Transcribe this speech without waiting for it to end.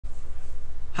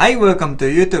Hi, welcome to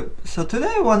YouTube. So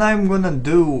today what I'm gonna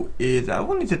do is I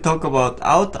wanted to talk about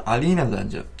Out Arena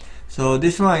Dungeon. So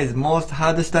this one is most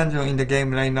hardest dungeon in the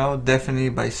game right now, definitely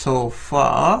by so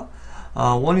far.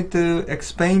 Wanted to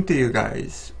explain to you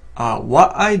guys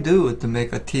what I do to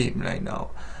make a team right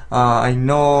now. I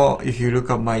know if you look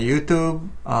at my YouTube,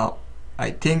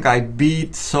 I think I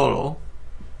beat solo.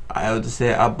 I would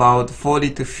say about 40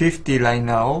 to 50 right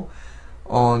now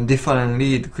on different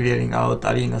lead clearing out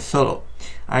arena solo.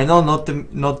 I know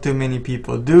not too many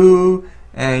people do,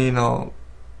 and you know,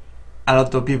 a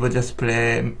lot of people just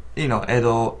play, you know,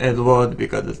 Edward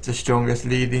because it's the strongest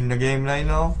lead in the game right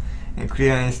now, and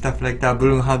clear and stuff like that,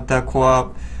 Balloon Hunter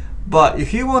co-op. But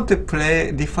if you want to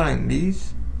play different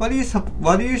leads, what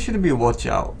do you should be watch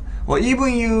out? Or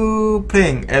even you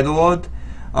playing Edward,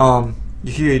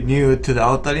 if you're new to the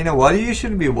Out Arena, what you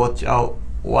should be watch out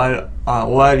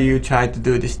while you try to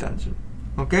do this dungeon.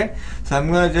 Okay, so I'm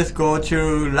gonna just go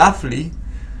through roughly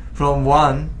from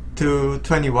 1 to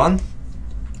 21.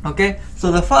 Okay,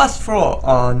 so the first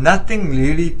floor, nothing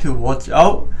really to watch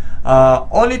out.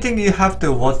 Only thing you have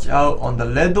to watch out on the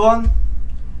red one,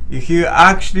 if you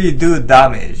actually do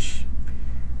damage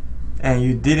and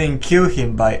you didn't kill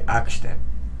him by accident,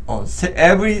 on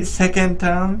every second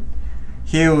turn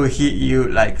he will hit you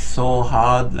like so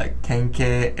hard, like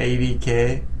 10k,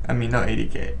 80k, I mean not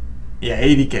 80k, yeah,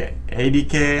 80k,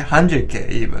 100k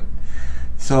even.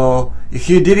 So if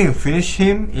you didn't finish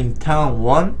him in turn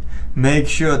 1, make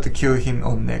sure to kill him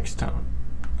on next turn.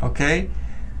 Okay,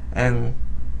 and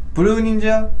Blue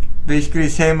Ninja, basically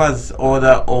same as all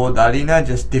the old arena,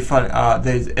 just different.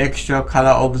 There's extra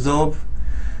color absorb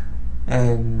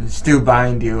and still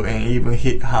bind you and even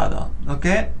hit harder.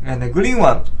 Okay, and the green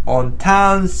one on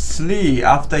turn 3,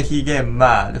 after he get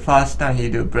mad, the first time he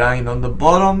do blind on the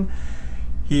bottom,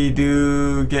 he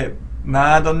do get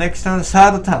mad on next turn,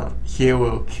 third turn he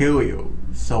will kill you,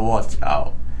 so watch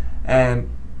out. And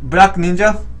Black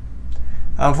Ninja,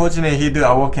 unfortunately he do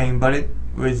awakening bullet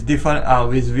with different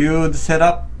with weird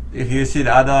setup. If you see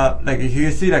the other, like if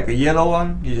you see like a yellow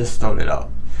one, you just stall it out.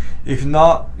 If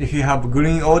not, if you have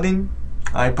green Odin,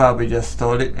 I probably just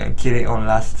stall it and kill it on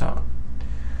last turn.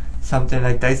 Something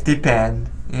like that, it depends,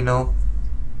 you know.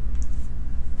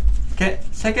 Okay,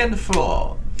 second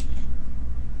floor.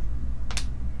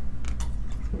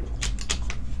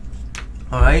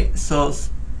 Alright, so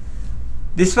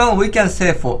this one we can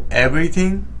say for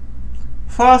everything.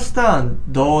 First turn,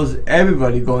 those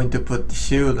everybody going to put the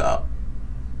shield up.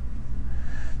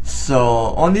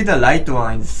 So only the light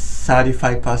one is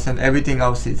 35%, everything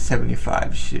else is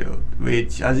 75 shield,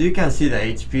 which as you can see the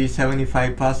HP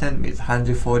 75% is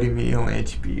 140 million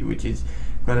HP, which is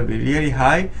gonna be really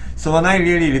high. So what I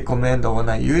really recommend, or what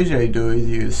I usually do, is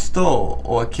use stall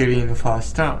or kill in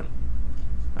first turn.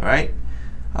 Alright.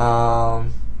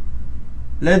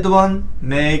 Red one,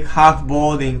 make half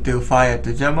board into fire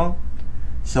to jammer,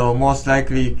 so most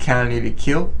likely you can't really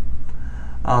kill.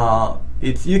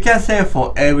 You can say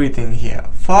for everything here.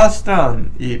 First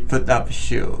turn he put up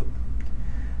shield,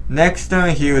 next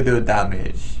turn he will do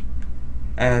damage,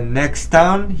 and next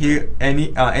turn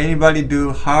anybody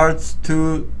do hearts,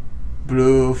 2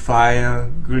 blue, fire,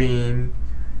 green,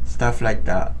 stuff like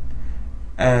that.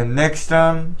 And next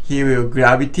turn he will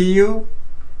gravity you,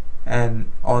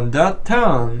 and on that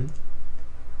turn,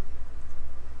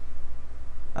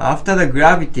 after the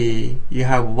gravity, you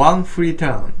have one free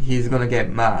turn, he's gonna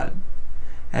get mad,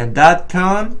 and that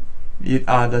turn the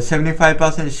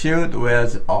 75% shield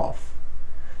wears off,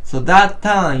 so that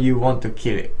turn you want to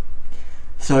kill it.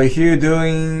 So if you're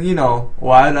doing, you know,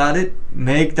 wild at it,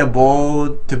 make the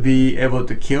board to be able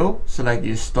to kill, so like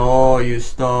you stall,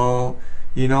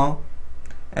 you know,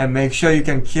 and make sure you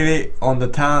can kill it on the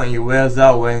turn it wears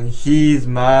out. When he's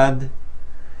mad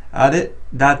at it,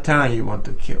 that turn you want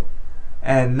to kill.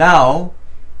 And now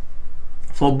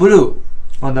for blue,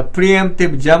 on the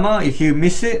preemptive jammer, if you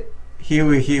miss it, he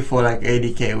will hit for like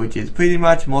 80k, which is pretty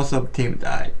much most of team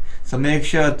die, so make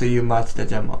sure to you match the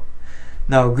jammer.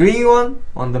 Now green one,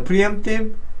 on the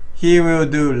preemptive, he will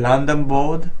do random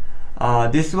board.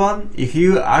 This one, if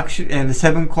you actually, and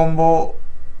 7 combo,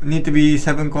 need to be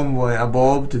 7 combo and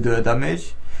above to do a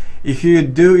damage. If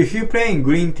you're playing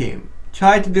green team,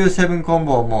 try to do 7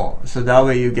 combo or more, so that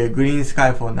way you get green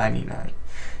sky for 99.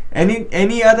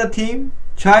 Any other team,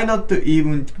 try not to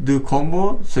even do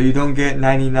combo, so you don't get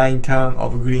 99 turn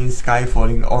of green sky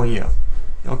falling on you.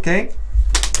 Okay,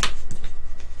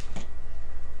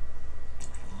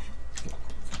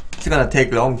 it's gonna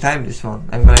take a long time, this one.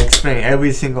 I'm gonna explain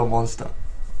every single monster.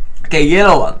 Okay,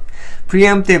 yellow one,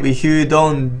 preemptive. If you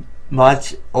don't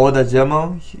match all the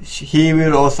jammer, he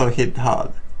will also hit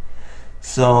hard.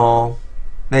 So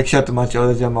make sure to match all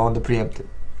the Jammer on the preemptive.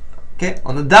 Okay,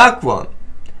 on the dark one,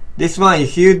 this one,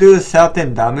 if you do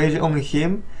certain damage on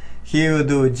him, he will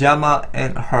do Jammer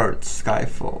and hurt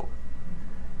Skyfall,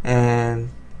 and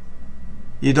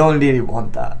you don't really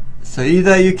want that. So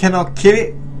either you cannot kill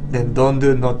it, then don't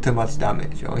do not too much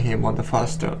damage on him on the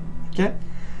first turn. Okay,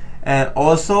 and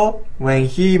also when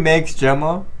he makes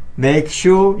Jammer, make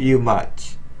sure you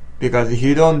match, because if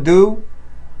you don't do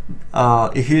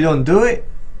it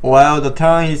while the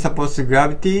turn he's supposed to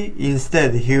gravity,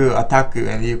 instead he will attack you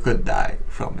and you could die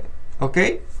from it.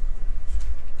 Okay.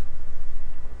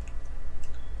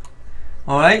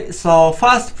 Alright, so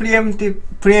first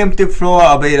preemptive floor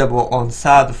available on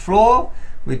third floor,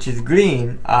 which is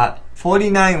green at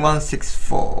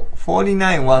 49,164.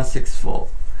 49,164.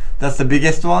 That's the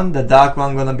biggest one. The dark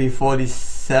one gonna be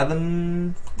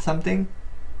 47 something.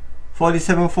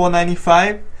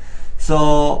 47,495.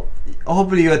 So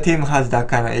hopefully your team has that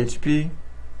kind of HP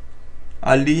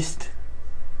at least,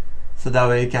 so that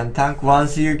way you can tank.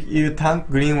 Once you tank,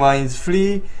 green one is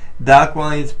free, dark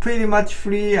one is pretty much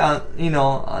free, and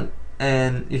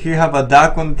and if you have a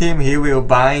dark on team, he will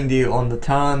bind you on the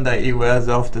turn that he wears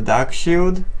off the dark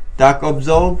shield, dark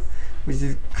absorb, which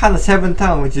is kind of 7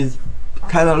 turn, which is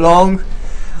kind of long.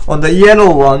 On the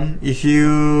yellow one, if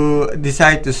you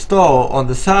decide to store on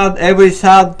the every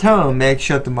third turn, make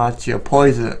sure to match your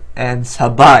poison and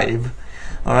survive.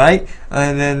 Alright,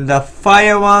 and then the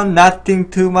fire one, nothing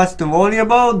too much to worry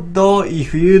about, though.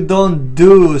 If you don't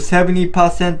do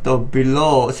 70% or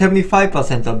below,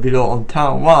 75% or below on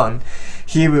turn 1,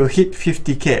 he will hit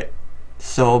 50k.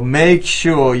 So make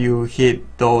sure you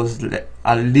hit those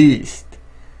at least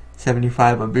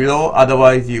 75 or below,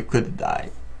 otherwise you could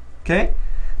die. Okay,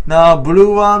 now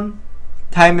blue one,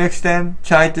 time extend,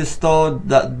 try to store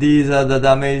that these are the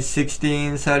damage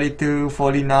 16, 32,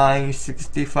 49,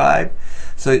 65.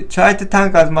 So try to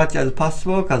tank as much as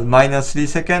possible, because minus 3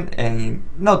 seconds and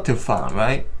not too fun,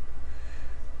 right?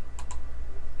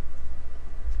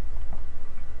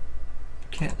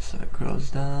 Okay, so I close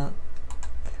that.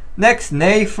 Next,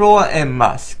 Nay Floor and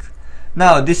Mask.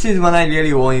 Now this is what I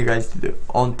really want you guys to do.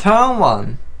 On turn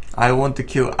 1, I want to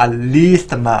kill at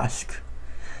least a Mask,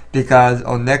 because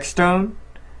on next turn,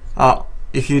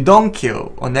 if you don't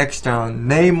kill on next turn,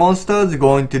 Nay monster is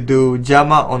going to do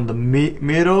Jammer on the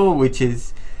middle, which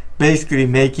is basically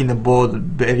making the board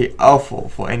very awful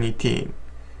for any team.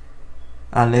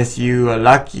 Unless you are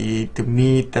lucky to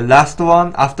meet the last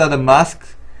one after the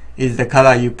Mask is the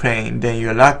color you playing, then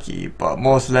you're lucky. But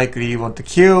most likely you want to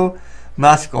kill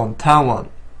Mask on turn 1.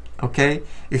 Okay,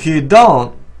 if you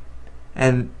don't,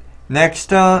 and next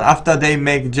turn after they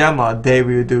make Jammer, they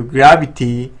will do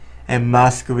Gravity, and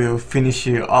Mask will finish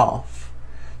you off.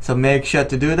 So make sure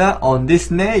to do that. On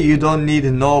this Nay, you don't need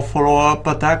no follow-up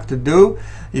attack to do.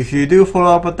 If you do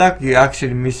follow-up attack, you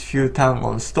actually miss few turns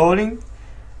on stalling,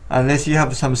 unless you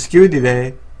have some skill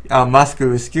delay. Mask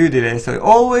will skill delay, so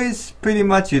always pretty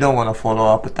much you don't want to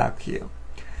follow-up attack here.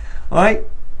 Alright,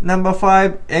 number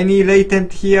 5, any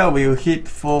latent here will hit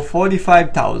for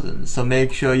 45,000. So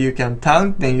make sure you can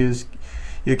tank, then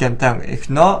you can tank. If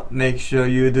not, make sure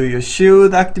you do your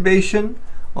shield activation,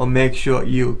 or make sure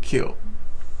you kill.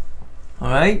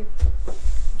 Alright.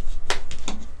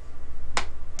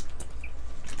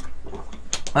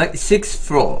 Alright, 6th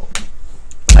floor.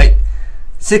 Alright,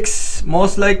 6,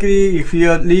 most likely if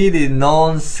your lead is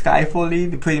non-Skyfall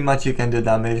lead, pretty much you can do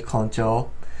damage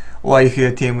control. Or if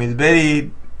your team is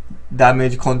very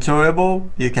damage controllable,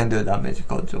 you can do damage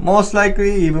control. Most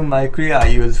likely, even my career, I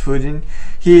use Fujin.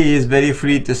 He is very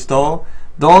free to store.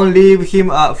 Don't leave him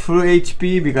at full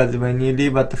HP, because when you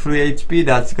leave at the full HP,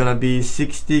 that's gonna be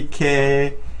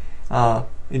 60k.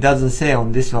 It doesn't say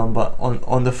on this one, but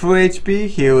on the full HP,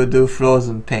 he will do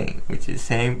Frozen Pain, which is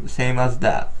same as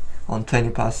that on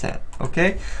 20%.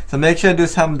 Okay, so make sure to do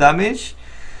some damage,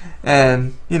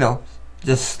 and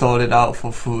just store it out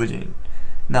for Fujin.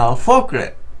 Now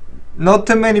Forklet. Not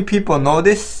too many people know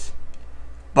this,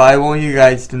 but I want you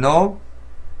guys to know.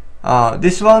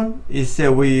 This one is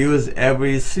we use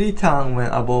every 3 turns when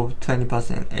above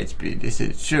 20% HP. This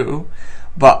is true,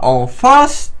 but on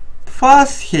first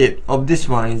hit of this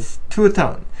one is 2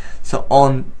 turns. So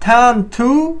on turn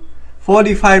 2,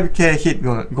 45k hit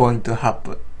going to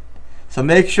happen. So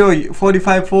make sure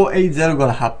 45,480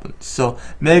 gonna happen. So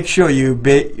make sure you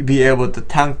be able to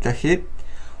tank the hit.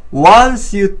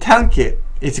 Once you tank it,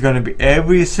 it's gonna be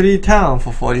every 3 turns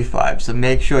for 45. So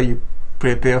make sure you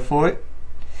prepare for it.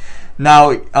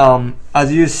 Now,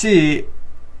 as you see,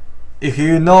 if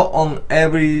you know on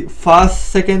every first,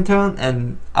 second turn,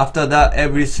 and after that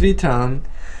every 3 turns,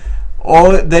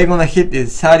 all they're gonna hit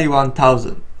is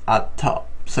 31,000 at top.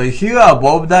 So if you are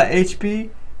above that HP,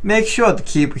 make sure to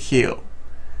keep heal,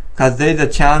 because there's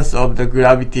a chance of the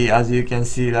gravity, as you can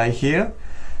see right here.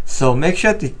 So make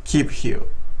sure to keep heal.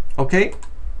 Okay.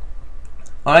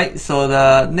 Alright, so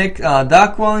the next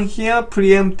dark one here,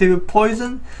 preemptive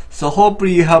poison. So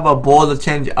hopefully you have a board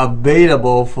change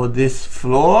available for this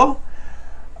floor.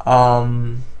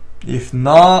 If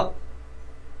not,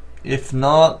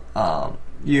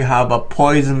 you have a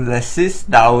poison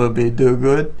resist, that will be do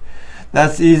good.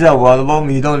 That's either one of them.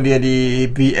 You don't really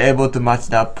be able to match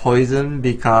that poison,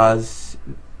 because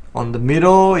on the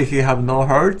middle, if you have no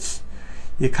hurts,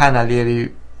 you kinda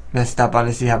really messed up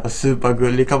unless you have a super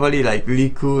good recovery like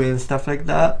Riku and stuff like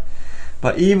that.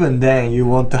 But even then, you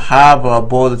want to have a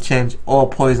board change or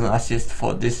poison assist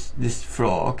for this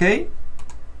floor. Okay.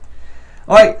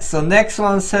 Alright, so next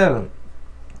one, 7.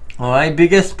 Alright,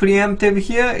 biggest preemptive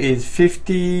here is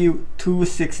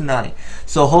 5269.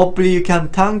 So hopefully you can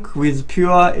tank with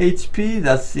pure HP.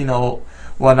 That's, you know,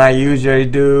 what I usually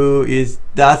do is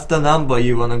that's the number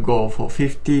you wanna go for,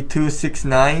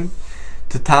 5269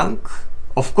 to tank.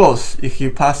 Of course, if you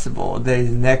possible, there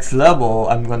is next level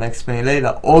I'm gonna explain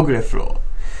later, Ogre floor,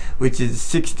 which is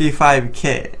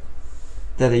 65k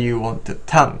that you want to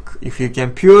tank. If you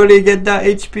can purely get that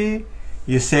HP,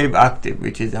 you save active,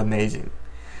 which is amazing.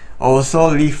 Also,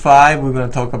 Leaf 5, we're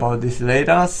gonna talk about this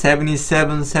later,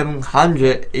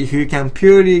 77,700. If you can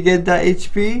purely get that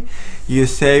HP, you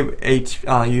save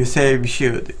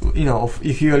shield. You know,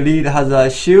 if your lead has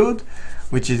a shield,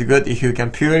 which is good. If you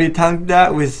can purely tank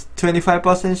that with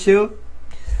 25% shield,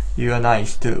 you are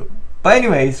nice too. But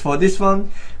anyways, for this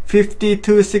one,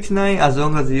 5269, as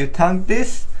long as you tank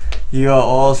this, you are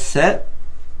all set.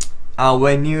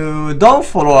 When you don't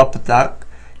follow up attack,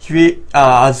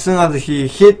 as soon as he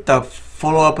hit the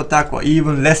follow up attack or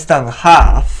even less than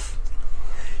half,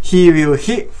 he will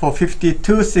hit for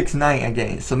 5269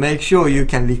 again. So make sure you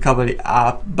can recover it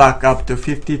back up to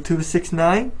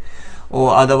 5269.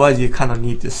 Or otherwise you kind of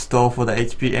need to store for the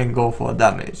HP and go for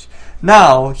damage.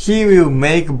 Now he will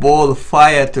make ball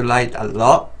fire to light a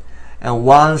lot, and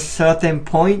one certain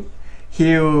point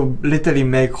he will literally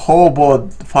make whole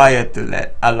board fire to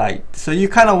let a light. So you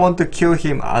kind of want to kill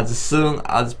him as soon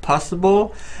as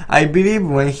possible. I believe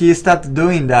when he starts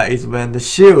doing that is when the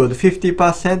shield,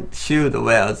 50% shield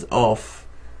wears off.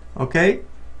 Okay.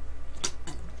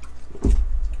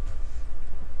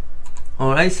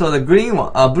 Alright, so the green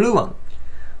one, blue one.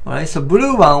 Alright, so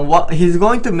blue one, he's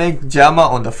going to make Jammer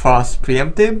on the first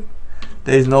preemptive.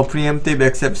 There is no preemptive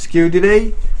except skill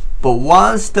delay. But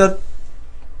once the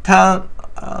turn,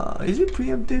 is it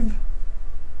preemptive?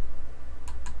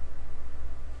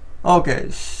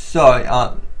 Okay, sorry,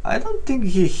 I don't think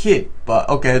he hit, but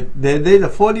okay, there's a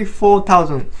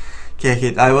 44,000k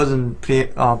hit. I wasn't pay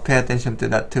attention to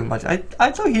that too much. I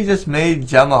thought he just made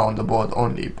Jammer on the board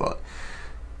only, but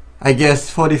I guess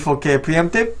 44k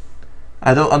preemptive.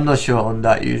 I'm not sure on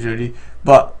that usually,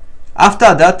 but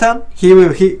after that turn, he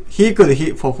could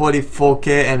hit for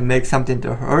 44k and make something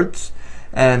to hurt,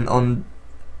 and on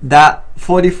that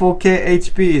 44k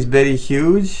HP is very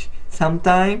huge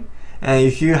sometime. And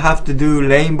if you have to do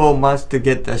rainbow match to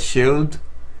get the shield,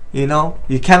 you know,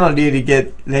 you cannot really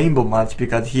get rainbow match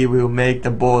because he will make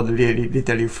the board really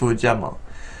literally full Jammer.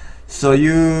 So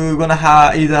you're gonna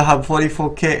either have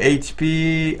 44k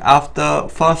HP after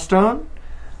first turn,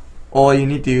 or you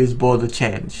need to use board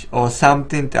change or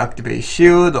something to activate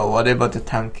shield or whatever to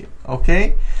tank it.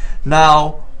 Okay,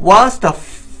 now once the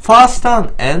first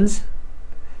turn ends,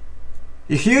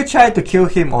 if you try to kill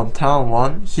him on turn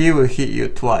 1, he will hit you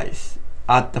twice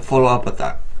at the follow-up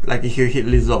attack, like if you hit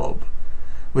resolve,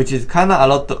 which is kinda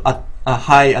a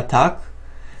high attack.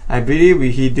 I believe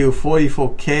he do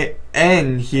 44k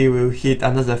and he will hit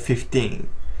another 15,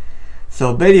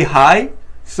 so very high.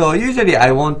 So usually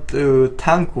I want to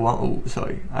tank one. Oh,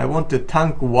 sorry. I want to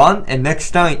tank one, and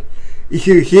next time if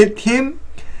you hit him,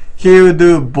 he will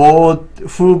do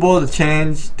full board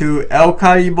change to L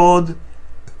carry board.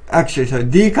 Actually, sorry,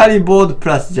 D carry board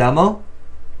plus Jammer,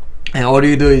 and all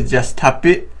you do is just tap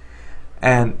it,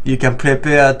 and you can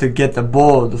prepare to get the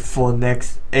board for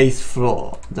next ace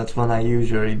floor. That's what I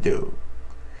usually do.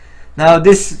 Now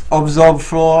this absorb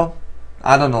floor,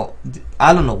 I don't know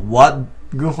what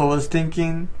Gunho was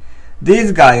thinking.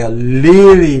 These guys are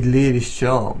really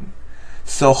strong.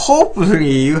 So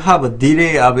hopefully you have a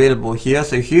delay available here.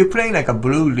 So if you're playing like a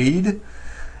blue lead,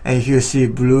 and if you see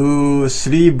blue,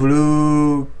 3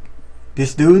 blue,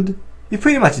 this dude, you're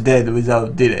pretty much dead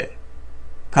without delay.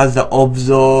 Cause the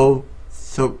absorb,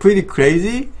 so pretty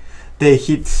crazy. They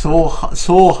hit so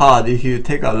hard if you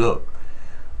take a look.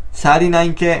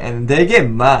 39k, and they get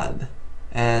mad.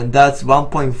 and that's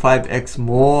 1.5x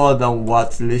more than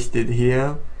what's listed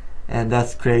here, and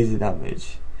that's crazy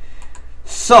damage.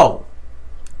 So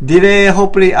delay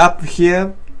hopefully up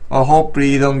here, or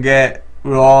hopefully you don't get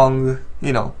wrong,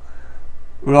 you know,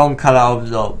 wrong color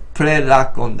absorb. Play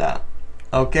luck on that.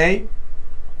 Okay.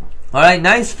 Alright,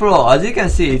 nice throw. As you can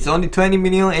see, it's only 20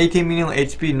 million, 18 million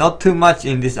HP, not too much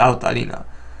in this out arena.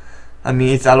 I mean,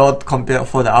 it's a lot compared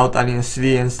for the out arena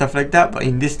 3 and stuff like that, but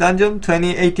in this dungeon,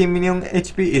 18 million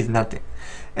HP is nothing.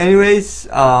 Anyways,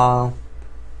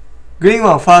 green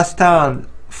one first turn,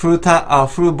 full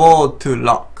board to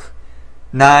lock.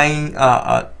 9,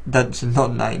 that's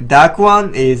not 9. Dark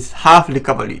one is half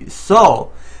recovery.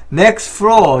 So, next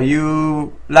floor,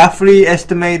 you roughly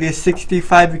estimate is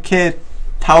 65k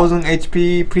 1000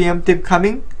 HP preemptive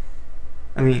coming.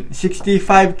 I mean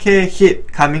 65k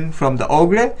hit coming from the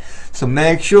ogre. So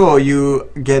make sure you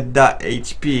get that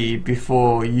HP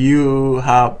before you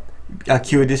have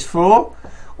kill this floor,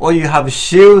 or you have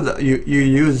shield. You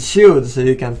use shield so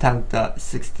you can tank the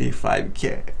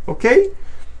 65k. Okay.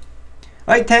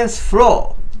 Right, 10th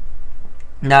floor.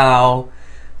 Now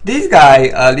this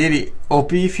guy really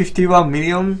OP, 51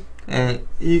 million. And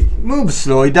it moves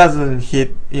slow, it doesn't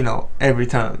hit, you know, every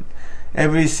turn.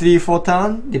 Every 3-4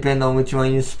 turn, depending on which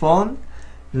one you spawn.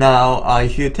 Now,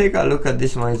 if you take a look at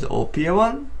this one, is OP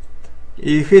one.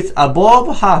 If it's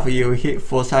above half, you hit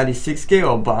for 36k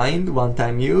or bind, one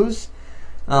time use.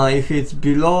 If it's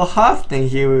below half, then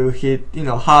he will hit, you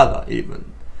know, harder even.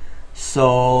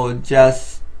 So,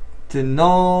 just to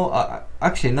know,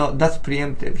 actually, no, that's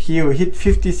preemptive. He will hit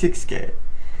 56k.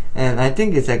 And I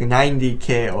think it's like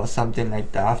 90k or something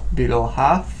like that, below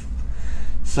half.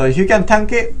 So if you can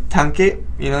tank it,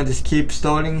 you know, just keep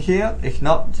stalling here. If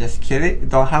not, just kill it. You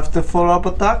don't have to follow up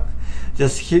attack.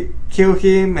 Just kill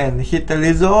him and hit the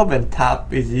resolve, and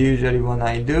tap is usually what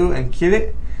I do, and kill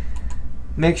it.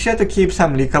 Make sure to keep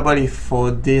some recovery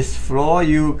for this floor.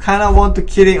 You kinda want to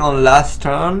kill it on last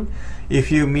turn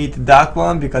if you meet dark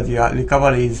one, because your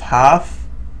recovery is half,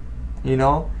 you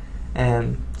know.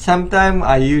 And sometimes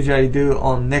I usually do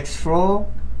on next floor,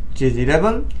 which is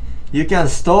 11. You can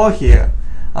stall here.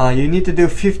 You need to do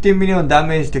 50 million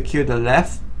damage to kill the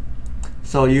left.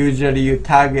 So usually you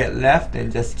target left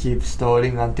and just keep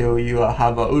stalling until you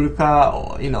have a Ulka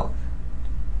or, you know,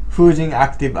 Fujin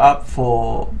active up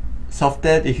for soft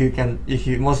dead. If you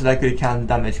most likely can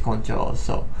damage control.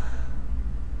 So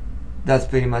that's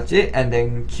pretty much it. And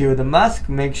then kill the mask.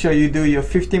 Make sure you do your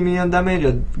 50 million damage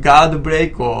or guard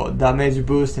break or damage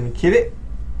boost and kill it.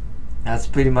 That's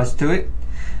pretty much to it.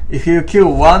 If you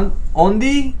kill one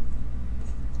only,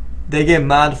 they get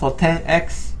mad for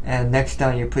 10x, and next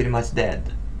time you're pretty much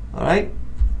dead. Alright?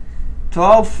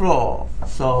 12th floor.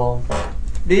 So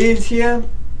these here,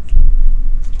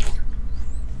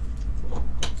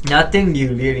 nothing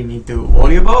you really need to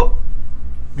worry about.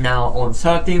 Now on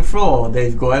 13th floor, there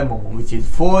is Goemon, which is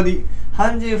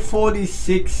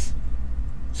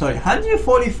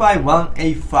 145,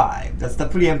 185. That's the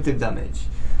preemptive damage.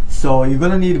 So you're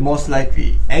gonna need most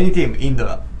likely any team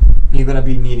Indra. You're gonna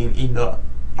be needing Indra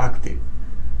active.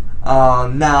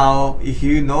 Now, if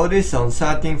you notice on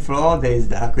 13th floor, there is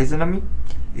the Akuizanami.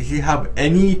 If you have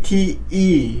any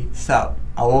TE sub,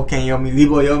 Awoken Yomi,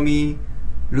 Ribo Yomi,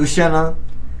 Luciana,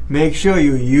 make sure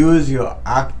you use your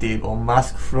active or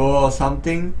mask floor or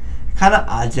something, kinda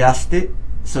adjust it,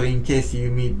 so in case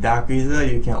you meet Dark Wizard,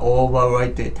 you can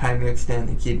overwrite the time extend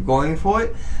and keep going for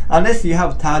it. Unless you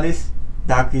have TARDIS,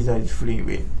 Dark Wizard is free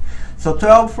win. So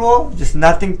 12th floor, just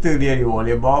nothing to really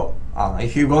worry about.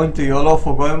 If you're going to YOLO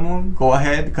for Goemon, go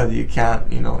ahead, because you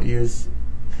can't, you know, use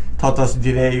Totos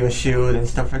delay your shield and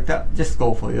stuff like that. Just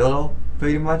go for YOLO,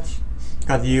 pretty much,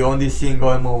 because you only see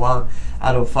Goemon 1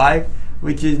 out of 5.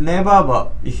 Which is never,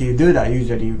 but if you do that,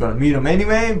 usually you're gonna meet them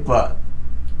anyway. But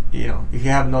you know, if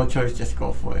you have no choice, just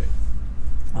go for it.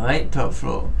 Alright, 12th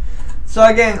floor. So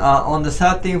again, on the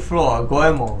 13th floor,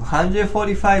 Goemon,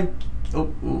 145.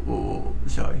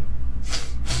 Sorry,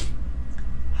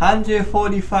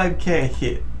 145k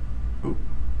hit.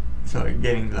 Sorry,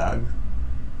 getting lag.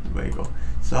 There you go.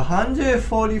 So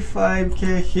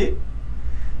 145k hit,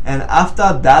 and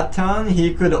after that turn,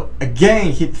 he could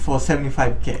again hit for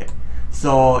 75k.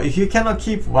 So if you cannot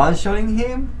keep one-shotting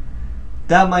him,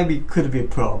 that could be a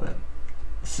problem.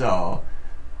 So,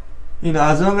 you know,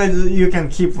 as long as you can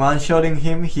keep one-shotting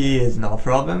him, he is no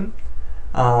problem.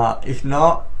 If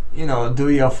not, you know, do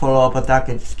your follow-up attack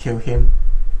and just kill him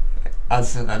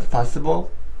as soon as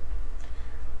possible.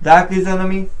 Dark is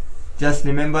enemy. Just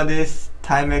remember this: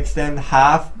 time extend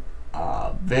half.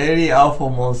 Very awful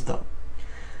monster.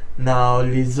 Now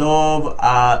resolve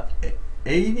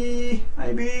 80,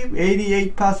 I believe,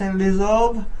 88%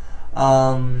 resolve.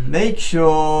 Make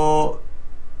sure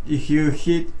if you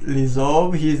hit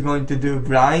resolve, he's going to do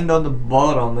blind on the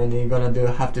bottom, and you're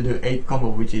gonna have to do 8 combo,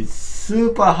 which is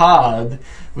super hard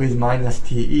with minus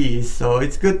TE. So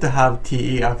it's good to have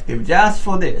TE active just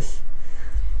for this.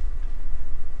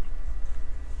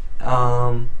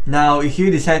 Now if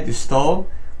you decide to stall,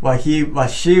 what she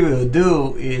will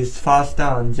do is first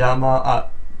turn Jama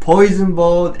poison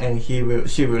bolt, and she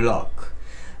will lock.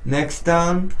 Next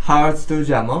turn hearts to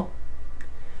Jama,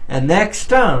 and next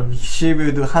turn she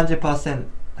will do 100%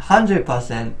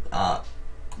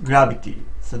 gravity.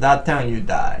 So that turn you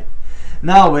die.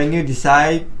 Now when you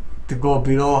decide to go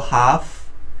below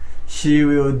half, she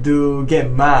will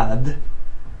get mad,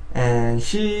 and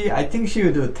I think she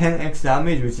will do 10x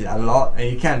damage, which is a lot, and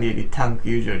you can't really tank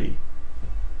usually.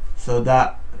 So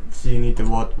you need to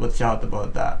watch out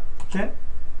about that. Okay.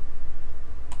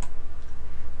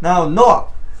 Now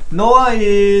Noah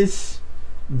is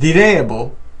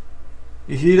delayable.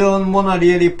 If you don't wanna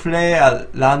really play a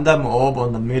random orb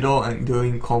on the middle and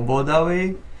doing combo that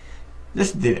way,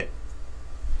 just delay.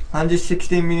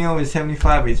 116 million with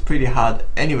 75 is pretty hard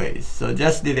anyways, so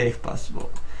just delay if possible.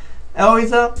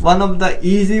 Elisa, one of the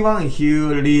easy one if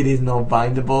your lead is not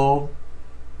bindable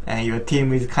and your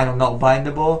team is kind of not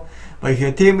bindable. But if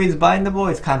your team is bindable,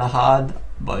 it's kind of hard,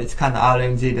 but it's kind of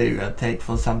RNG that you're gonna take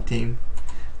for some team.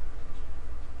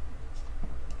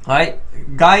 Alright,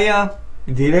 Gaia,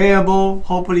 delayable.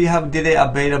 Hopefully you have delay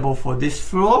available for this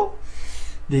floor,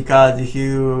 because if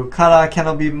your color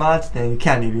cannot be matched, then you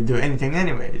can't really do anything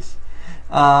anyways.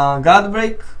 Guard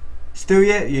break, still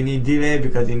yet you need delay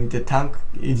because you need to tank.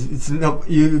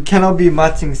 You cannot be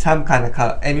matching some kind of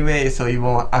color anyway, so you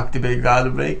won't activate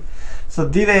guard break. So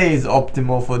delay is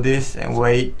optimal for this, and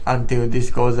wait until this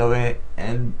goes away,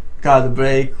 and guard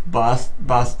break,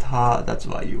 burst hard. That's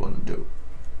what you want to do.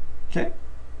 Okay.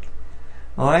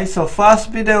 Alright, so first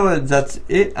video, that's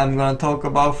it. I'm gonna talk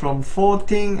about from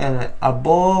 14 and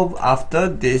above after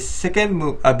this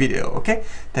second video. Okay,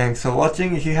 thanks for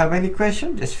watching. If you have any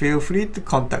questions, just feel free to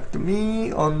contact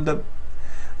me on the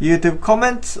YouTube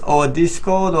comments or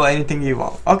Discord or anything you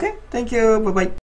want. Okay, thank you, bye bye.